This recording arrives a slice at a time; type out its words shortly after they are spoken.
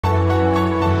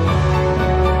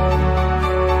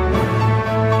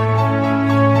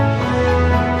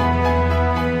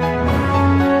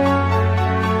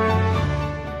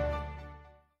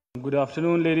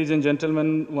afternoon, ladies and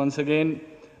gentlemen. Once again,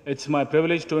 it's my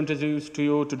privilege to introduce to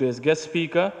you today's guest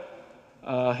speaker.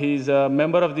 He's a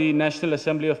member of the National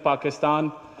Assembly of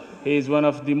Pakistan. He is one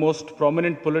of the most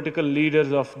prominent political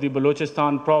leaders of the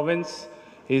Balochistan province.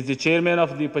 He is the chairman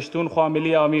of the Pashtunkhwa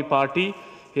Milli Awami Party.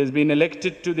 He has been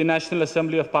elected to the National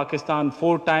Assembly of Pakistan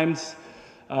 4 times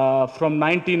from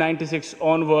 1996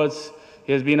 onwards.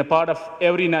 He has been a part of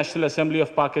every National Assembly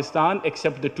of Pakistan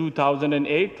except the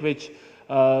 2008, which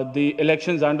the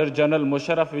elections under General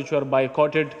Musharraf, which were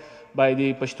boycotted by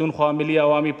the Pashtunkhwa Milli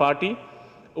Awami Party.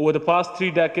 Over the past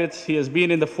 3 decades, he has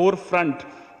been in the forefront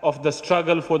of the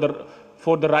struggle for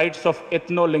the rights of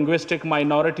ethno-linguistic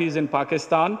minorities in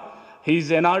Pakistan. He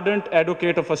is an ardent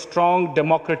advocate of a strong,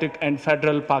 democratic and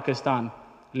federal Pakistan.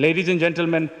 Ladies and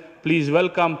gentlemen, please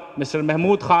welcome Mr.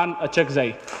 Mahmood Khan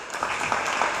Achakzai.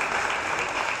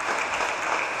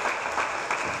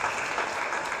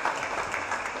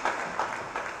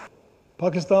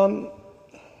 Pakistan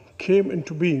came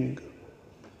into being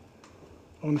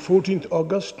on 14th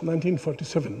August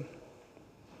 1947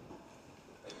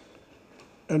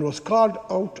 and was carved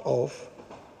out of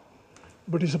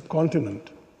British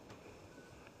subcontinent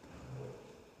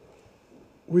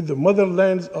with the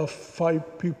motherlands of 5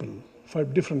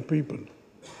 different people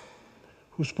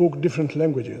who spoke different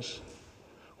languages,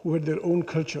 who had their own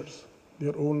cultures,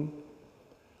 their own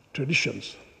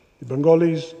traditions. The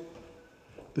Bengalis,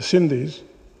 the Sindhis,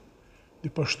 the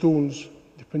Pashtuns,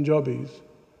 the Punjabis,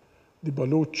 the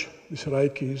Baloch, the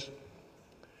Saraikis.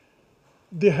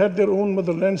 They had their own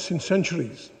motherland since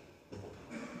centuries.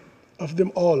 Of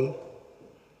them all,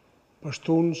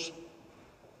 Pashtuns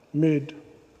made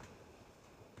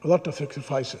a lot of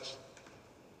sacrifices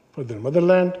for their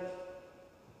motherland,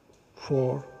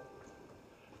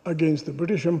 against the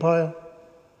British Empire,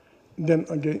 then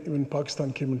again when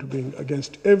Pakistan came into being,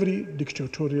 against every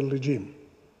dictatorial regime.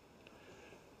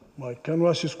 My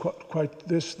canvas is quite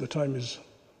this, the time is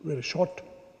very short.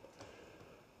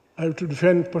 I have to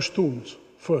defend Pashtuns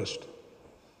first,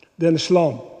 then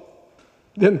Islam,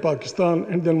 then Pakistan,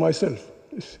 and then myself.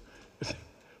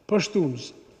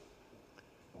 Pashtuns,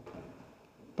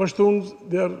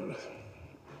 they are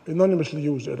anonymously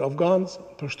used as Afghans,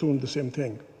 Pashtun, the same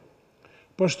thing.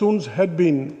 Pashtuns had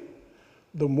been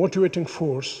the motivating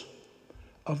force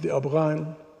of the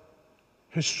Afghan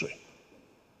history.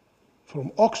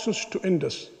 From Oxus to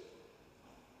Indus,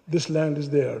 this land is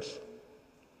theirs.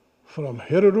 From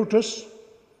Herodotus,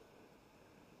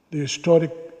 the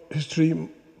historic history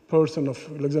person of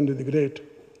Alexander the Great,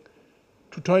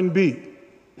 to Toynbee,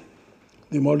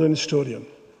 the modern historian,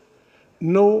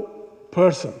 no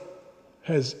person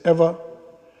has ever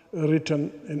written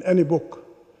in any book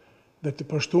that the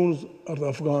Pashtuns or the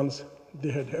Afghans,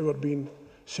 they had ever been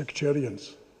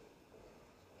sectarians.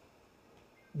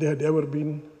 They had ever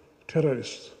been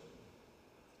terrorists.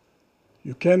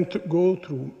 You can't go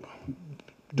through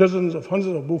hundreds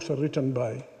of books are written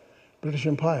by British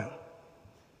Empire.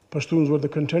 Pashtuns were the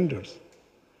contenders,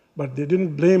 but they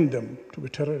didn't blame them to be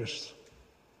terrorists,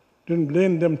 didn't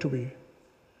blame them to be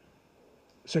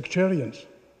sectarians.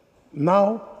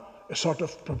 Now, a sort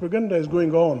of propaganda is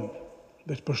going on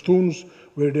that Pashtuns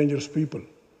were dangerous people.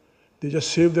 They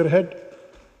just shave their head,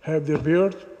 have their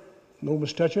beard, no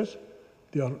mustaches.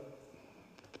 They are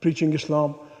preaching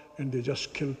Islam, and they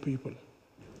just kill people.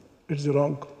 It's the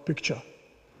wrong picture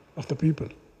of the people.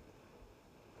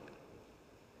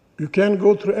 You can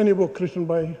go through any book written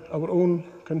by our own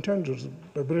contenders,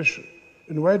 by British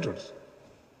invaders.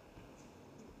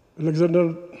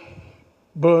 Alexander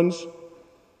Burns,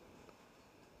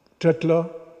 Tetler,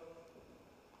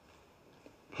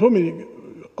 so many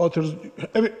authors,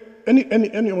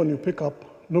 anyone you pick up,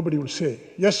 nobody will say,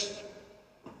 yes,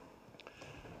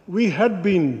 we had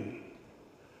been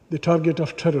the target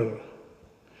of terror,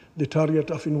 the target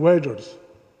of invaders,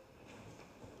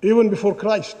 even before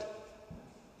Christ.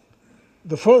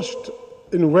 The first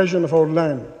invasion of our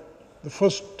land, the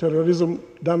first terrorism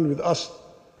done with us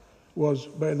was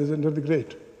by Alexander the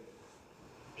Great.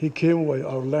 He came by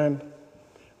our land,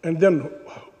 and then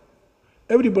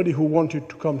everybody who wanted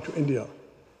to come to India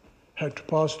had to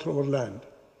pass through our land,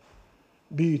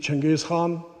 be it Genghis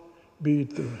Khan, be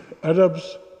it the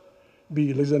Arabs,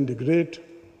 be Alexander the Great,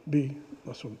 be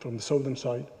from the southern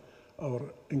side, our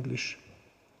English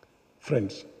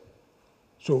friends.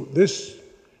 So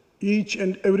each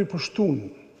and every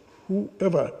Pashtun,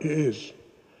 whoever he is,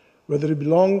 whether he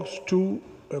belongs to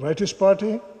a rightist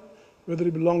party, whether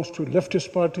he belongs to a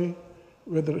leftist party,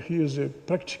 whether he is a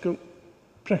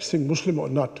practicing Muslim or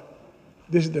not,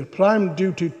 this is their prime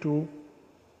duty to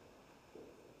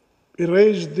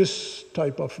erase this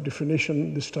type of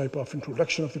definition, this type of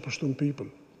introduction of the Pashtun people.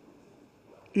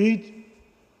 each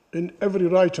and every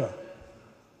writer,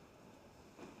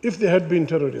 if they had been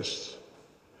terrorists,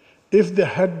 if they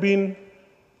had been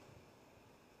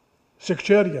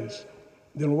sectarians,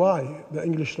 then why the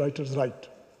English writers write?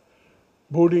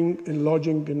 Boarding and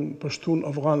lodging in Pashtun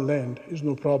Afghan land is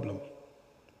no problem.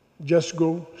 Just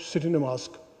go sit in a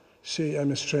mosque, say,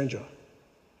 I'm a stranger.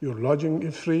 Your lodging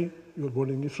is free, your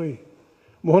boarding is free.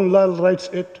 Mohanlal writes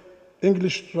it,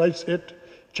 English writes it,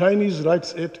 Chinese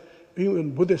writes it,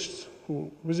 even Buddhists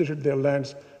who visited their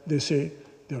lands, they say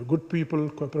they are good people,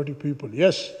 cooperative people.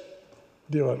 Yes,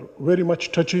 they are very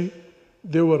much touchy.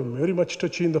 They were very much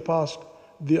touchy in the past.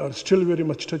 They are still very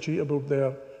much touchy about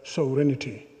their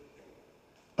sovereignty,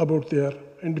 about their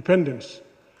independence,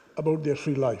 about their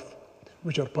free life,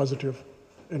 which are positive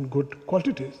and good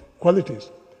qualities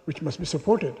which must be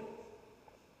supported.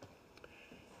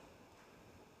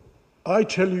 I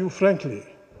tell you frankly,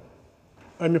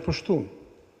 I'm a Pashtun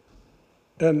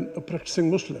and a practicing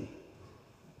Muslim.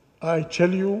 I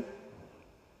tell you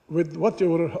with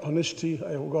whatever honesty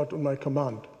I have got on my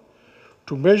command,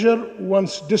 to measure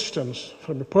one's distance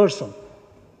from a person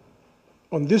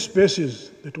on this basis,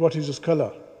 that what is his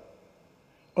color,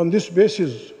 on this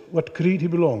basis, what creed he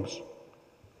belongs,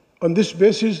 on this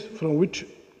basis, from which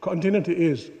continent he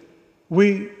is,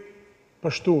 we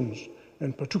Pashtuns,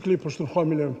 and particularly Pashtun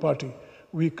Millennium Party,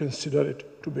 we consider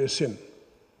it to be a sin.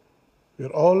 We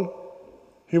are all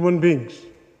human beings.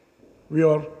 We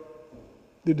are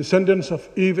the descendants of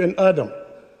Eve and Adam.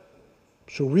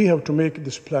 So we have to make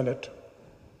this planet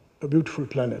a beautiful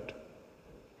planet.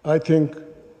 I think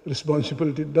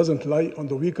responsibility doesn't lie on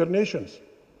the weaker nations,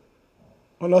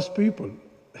 on us people.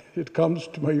 It comes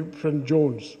to my friend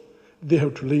Jones. They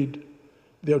have to lead.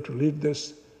 They have to lead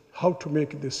this, how to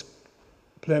make this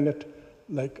planet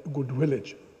like a good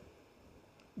village.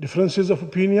 Differences of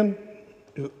opinion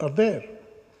are there.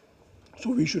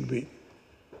 So we should be.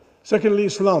 Secondly,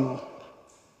 Islam.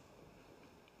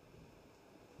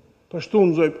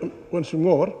 Pashtuns, once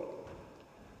more,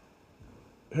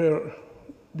 here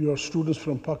we are students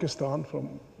from Pakistan,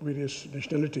 from various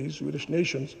nationalities, various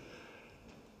nations.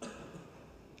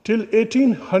 Till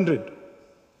 1800,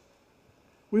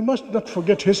 we must not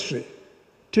forget history.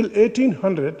 Till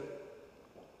 1800,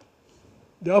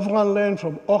 the Afghan land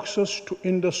from Oxus to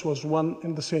Indus was one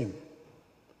and the same.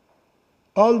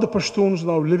 All the Pashtuns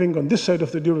now living on this side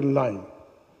of the Duran line,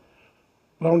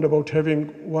 round about having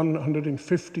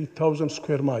 150,000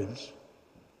 square miles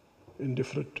in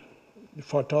different, the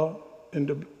Fatah and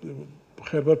the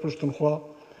Khyber Pakhtunkhwa,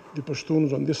 the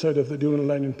Pashtuns on this side of the Duran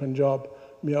line in Punjab,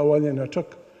 Miawali and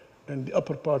Achak, and the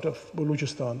upper part of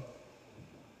Baluchistan,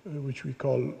 which we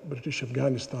call British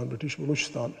Afghanistan, British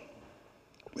Baluchistan.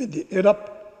 When they add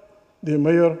up, they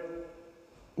measure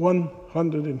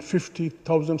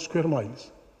 150,000 square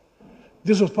miles.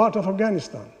 This was part of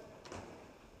Afghanistan.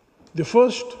 The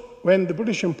first, when the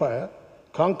British Empire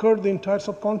conquered the entire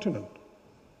subcontinent,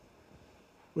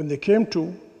 when they came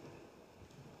to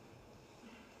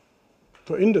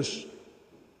Indus,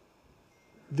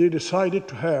 they decided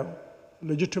to have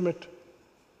legitimate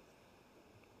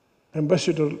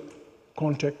ambassador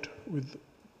contact with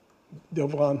the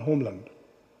Afghan homeland.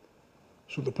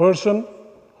 So the person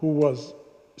who was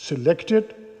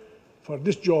selected for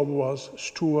this job was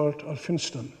Stuart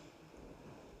Alfinston.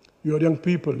 You are young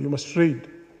people, you must read,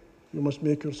 you must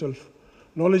make yourself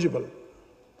knowledgeable.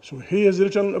 So he has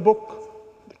written a book,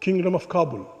 The Kingdom of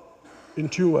Kabul, in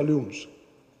 2 volumes.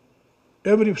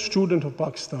 Every student of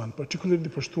Pakistan, particularly the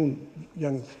Pashtun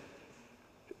young,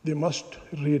 they must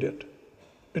read it.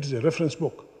 It is a reference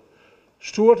book.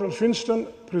 Stuart Alfinston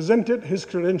presented his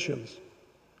credentials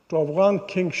to Afghan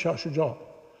King Shah Shuja,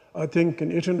 I think in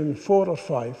 1804 or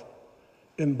 5,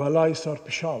 in Balai Sar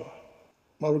Peshawar.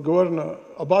 Our governor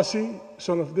Abbasi,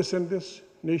 son of this and this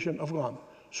nation, Afghan.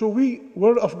 So we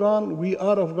were Afghan, we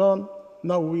are Afghan,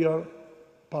 now we are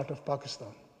part of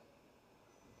Pakistan.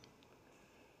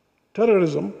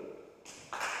 Terrorism,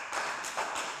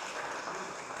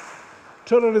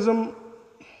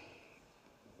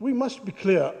 we must be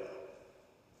clear.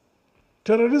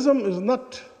 Terrorism is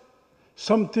not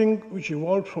something which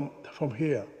evolved from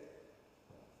here.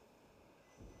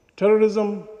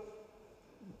 Terrorism,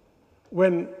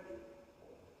 when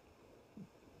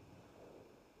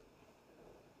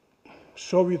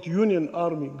Soviet Union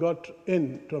army got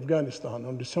into Afghanistan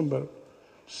on December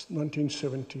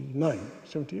 1979,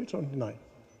 78, 79.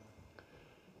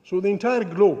 So the entire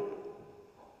globe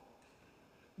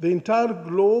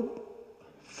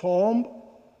formed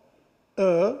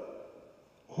a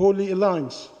holy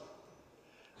alliance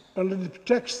under the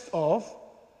pretext of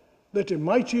that a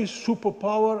mighty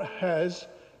superpower has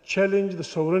challenged the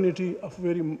sovereignty of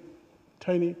very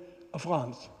tiny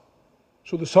Afghans.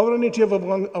 So the sovereignty of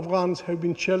Afghans have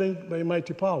been challenged by a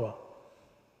mighty power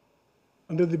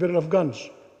under the barrel of guns.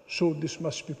 So this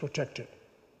must be protected.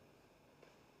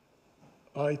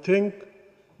 I think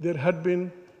there had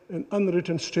been an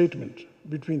unwritten statement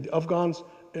between the Afghans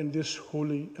and this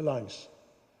holy alliance.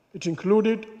 It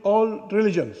included all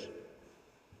religions: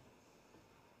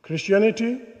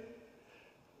 Christianity,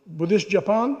 Buddhist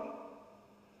Japan,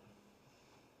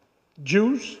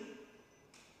 Jews,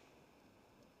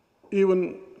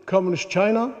 even Communist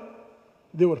China.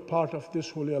 They were part of this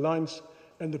holy alliance,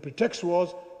 and the pretext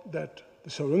was that the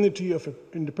sovereignty of an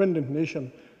independent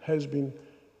nation has been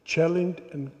challenged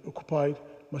and occupied,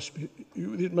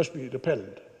 it must be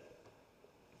repelled.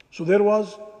 So there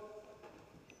was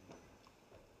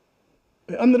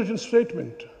an unwritten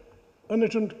statement,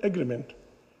 unwritten agreement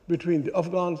between the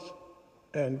Afghans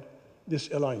and this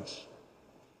alliance.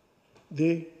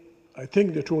 I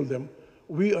think they told them,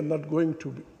 we are not going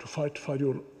to fight for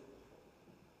your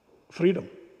freedom.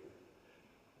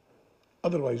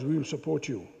 Otherwise, we will support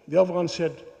you. The Afghans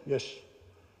said, yes,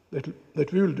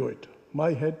 that we will do it.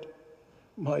 My head,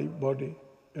 my body,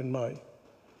 and my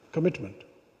commitment.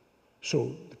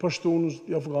 So the Pashtuns,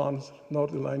 the Afghans,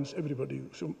 North Alliance, everybody,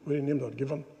 so many names are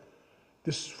given.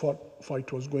 This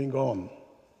fight was going on.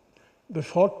 They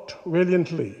fought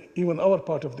valiantly, even our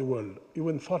part of the world,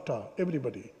 even Fatah,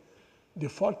 everybody. They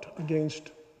fought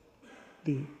against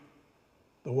the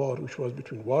war which was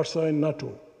between Warsaw and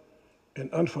NATO. And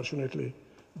unfortunately,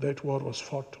 that war was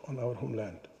fought on our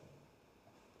homeland.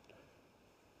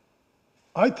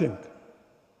 I think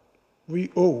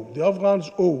the Afghans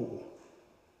owe,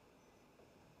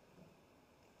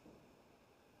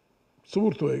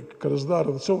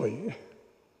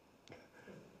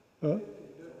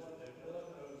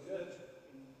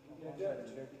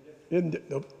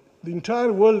 the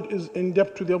entire world is in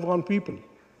debt to the Afghan people.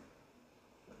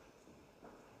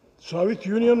 Soviet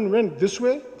Union went this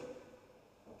way,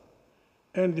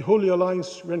 and the Holy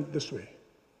Alliance went this way,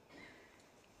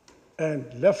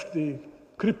 and left the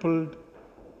crippled,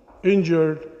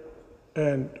 injured,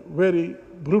 and very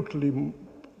brutally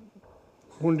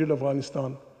wounded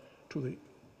Afghanistan to the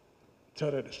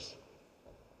terrorists.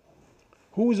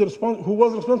 Who was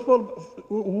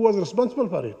responsible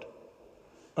for it?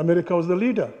 America was the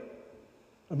leader.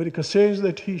 America says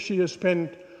that she has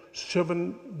spent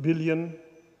 $7 billion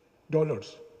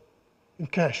in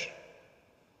cash.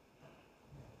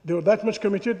 They were that much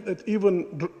committed that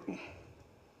even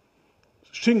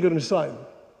Stinger missiles,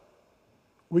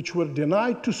 which were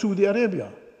denied to Saudi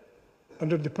Arabia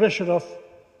under the pressure of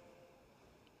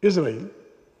Israel,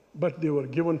 but they were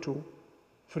given to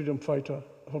freedom fighter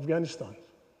of Afghanistan.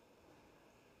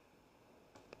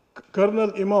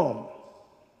 Colonel Imam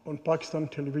on Pakistan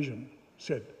television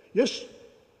said, yes,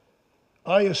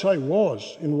 ISI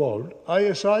was involved.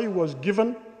 ISI was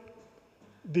given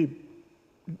the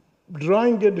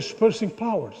drawing and dispersing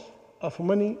powers of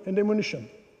money and ammunition.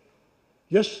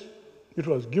 Yes, it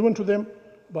was given to them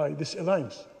by this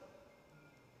alliance.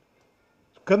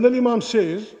 Colonel Imam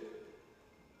says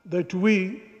that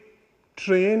we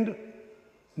trained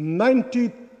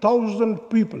 90,000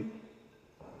 people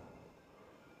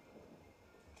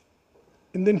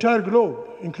in the entire globe,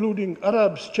 including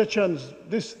Arabs, Chechens,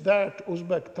 this, that,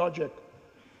 Uzbek, Tajik,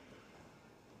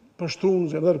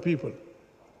 Pashtuns, and other people.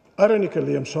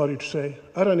 Ironically, I'm sorry to say,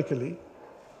 ironically,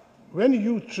 when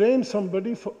you train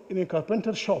somebody in a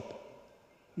carpenter shop,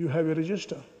 you have a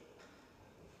register.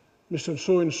 Mr.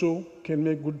 So-and-so can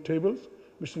make good tables.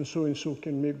 Mr. So-and-so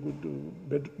can make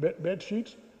good bed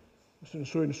sheets. Mr.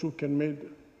 So-and-so can make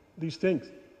these things.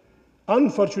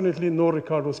 Unfortunately, no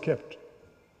record was kept.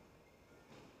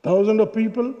 Thousands of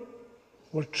people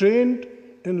were trained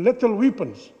in lethal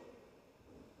weapons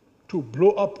to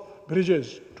blow up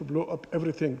bridges, to blow up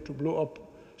everything, to blow up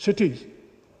cities.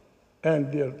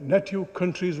 And their native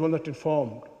countries were not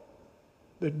informed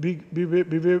that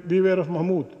beware of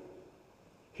Mahmood.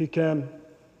 He can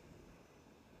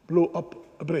blow up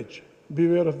a bridge.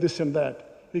 Beware of this and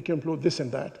that. He can blow this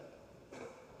and that.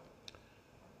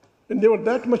 And they were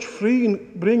that much free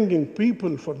in bringing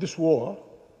people for this war.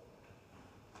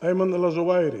 Ayman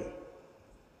al-Zawahiri,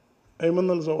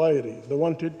 the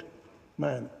wanted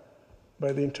man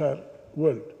by the entire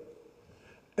world.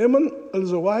 Ayman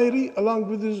al-Zawahiri, along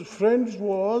with his friends,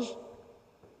 was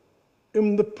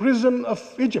in the prison of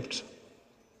Egypt,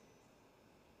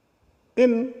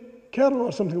 in Cairo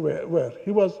or something where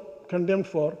he was condemned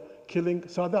for killing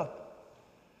Sadat.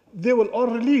 They were all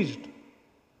released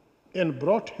and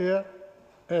brought here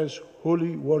as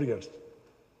holy warriors.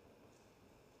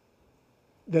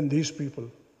 Then these people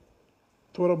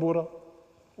Tora Bora,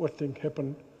 what thing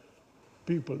happened?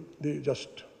 People, they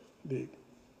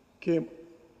came,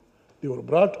 they were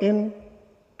brought in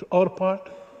to our part,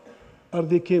 or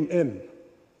they came in.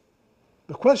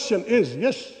 The question is,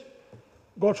 yes,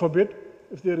 God forbid,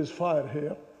 if there is fire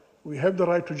here, we have the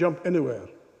right to jump anywhere.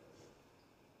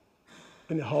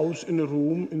 In a house, in a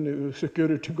room, in a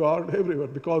security guard, everywhere,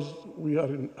 because we are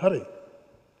in a hurry.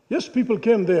 Yes, people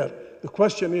came there. The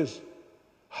question is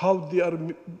how they are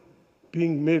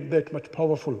being made that much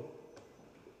powerful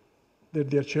that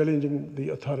they are challenging the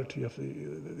authority of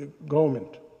the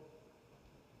government.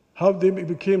 How they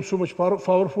became so much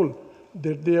powerful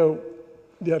that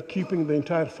they are keeping the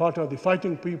entire Fatah, the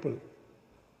fighting people,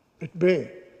 at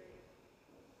bay.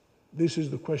 This is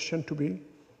the question to be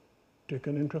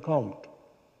taken into account.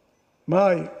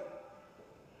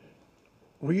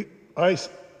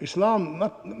 Islam,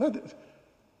 not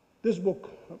this book,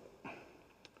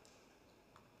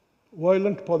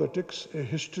 Violent Politics, A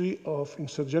History of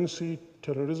Insurgency,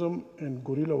 Terrorism, and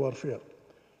Guerrilla Warfare,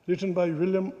 written by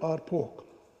William R. Polk.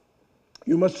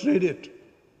 You must read it.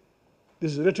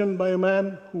 This is written by a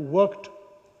man who worked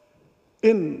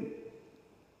in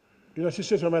United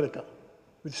States of America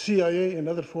with CIA and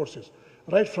other forces,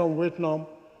 right from Vietnam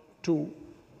to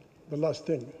the last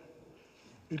thing.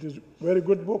 It is a very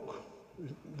good book.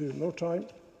 There's no time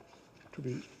to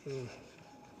be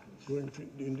going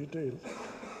in detail.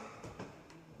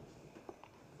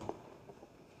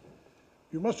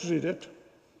 You must read it,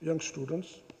 young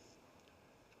students.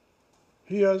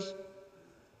 He has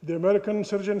the American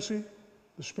insurgency,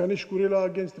 the Spanish guerrilla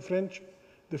against the French,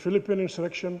 the Philippine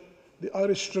insurrection, the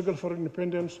Irish struggle for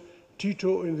independence,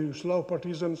 Tito and the Yugoslav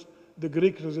partisans, the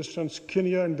Greek resistance,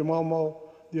 Kenya and the Mau Mau,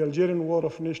 the Algerian War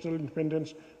of National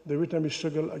Independence, the Vietnamese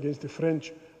struggle against the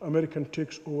French, American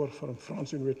takes over from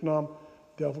France in Vietnam,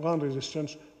 the Afghan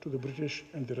resistance to the British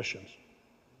and the Russians.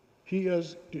 He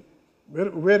has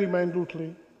very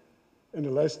minutely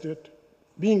analyzed it.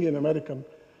 Being an American,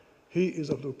 he is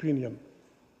of the opinion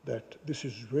that this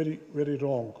is very, very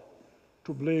wrong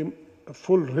to blame a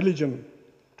full religion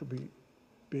to be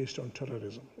based on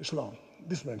terrorism, Islam.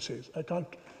 This man says, I can't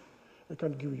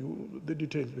give you the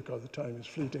details because the time is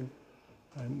fleeting.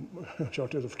 I'm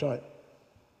shortage of time.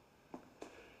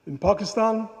 In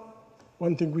Pakistan,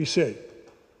 one thing we say,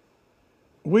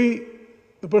 we,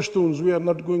 the Pashtuns, we are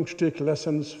not going to take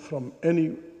lessons from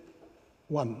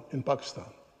anyone in Pakistan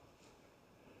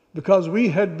because we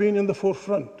had been in the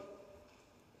forefront.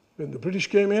 When the British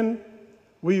came in,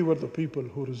 we were the people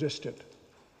who resisted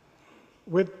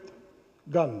with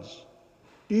guns.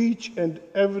 Each and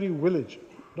every village,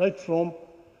 right from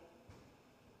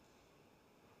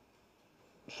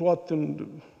Swat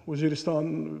and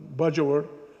Waziristan, Bajawar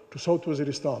to South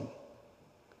Waziristan,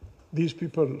 these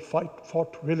people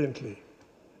fought valiantly.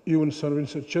 Even Sir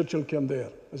Winston Churchill came there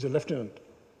as a lieutenant.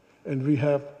 And we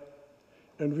have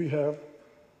his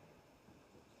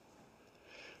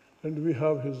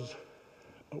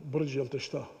Burj Al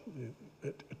Tashta.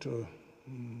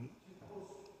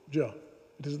 Yeah,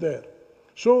 it is there.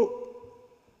 So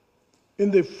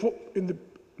in the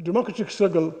democratic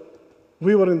struggle,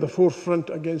 we were in the forefront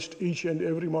against each and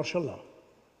every martial law.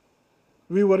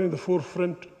 We were in the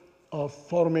forefront of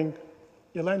forming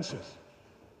alliances.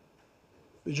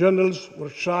 The generals were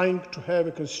trying to have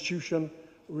a constitution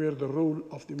where the role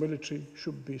of the military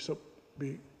should be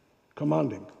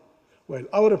commanding. Well,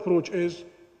 our approach is,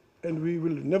 and we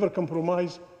will never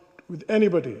compromise with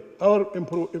anybody, our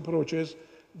approach is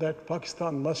that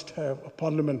Pakistan must have a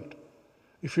parliament,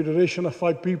 a federation of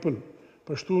 5 people,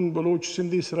 Pashtun, Baloch,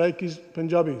 Sindhi, Saraikis,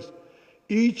 Punjabis.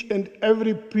 Each and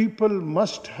every people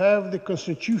must have the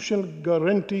constitutional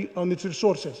guarantee on its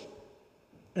resources.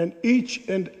 And each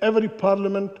and every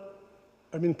parliament,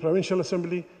 provincial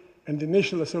assembly and the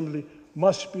national assembly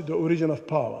must be the origin of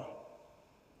power.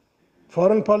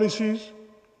 Foreign policies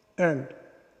and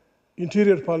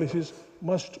interior policies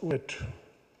must wait.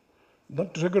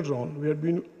 Not triggered on. We had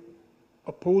been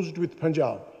opposed with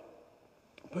Punjab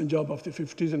of the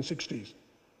 50s and 60s.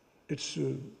 Its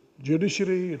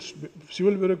judiciary, its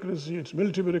civil bureaucracy, its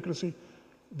military bureaucracy,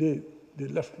 they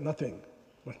left nothing.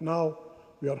 But now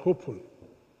we are hopeful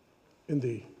in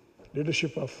the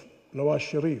leadership of Nawaz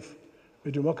Sharif,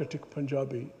 a democratic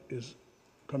Punjabi is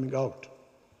coming out.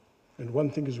 And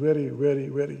one thing is very, very,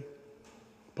 very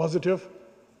positive,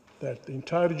 that the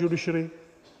entire judiciary,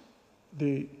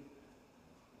 the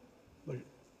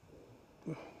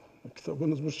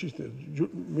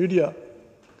media,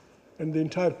 and the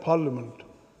entire parliament,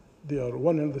 they are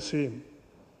one and the same.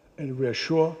 And we are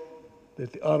sure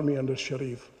that the army under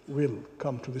Sharif will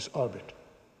come to this orbit.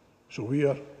 So we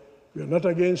are not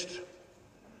against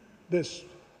this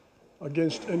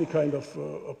against any kind of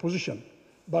opposition.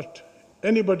 But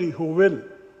anybody who will,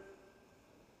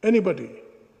 anybody,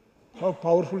 how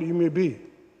powerful you may be,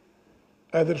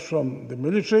 either from the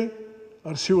military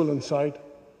or civilian side,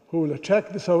 who will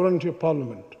attack the sovereignty of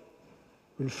Parliament,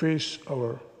 will face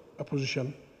our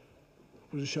opposition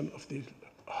of the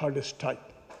hardest type.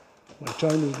 My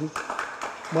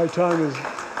time is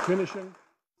finishing.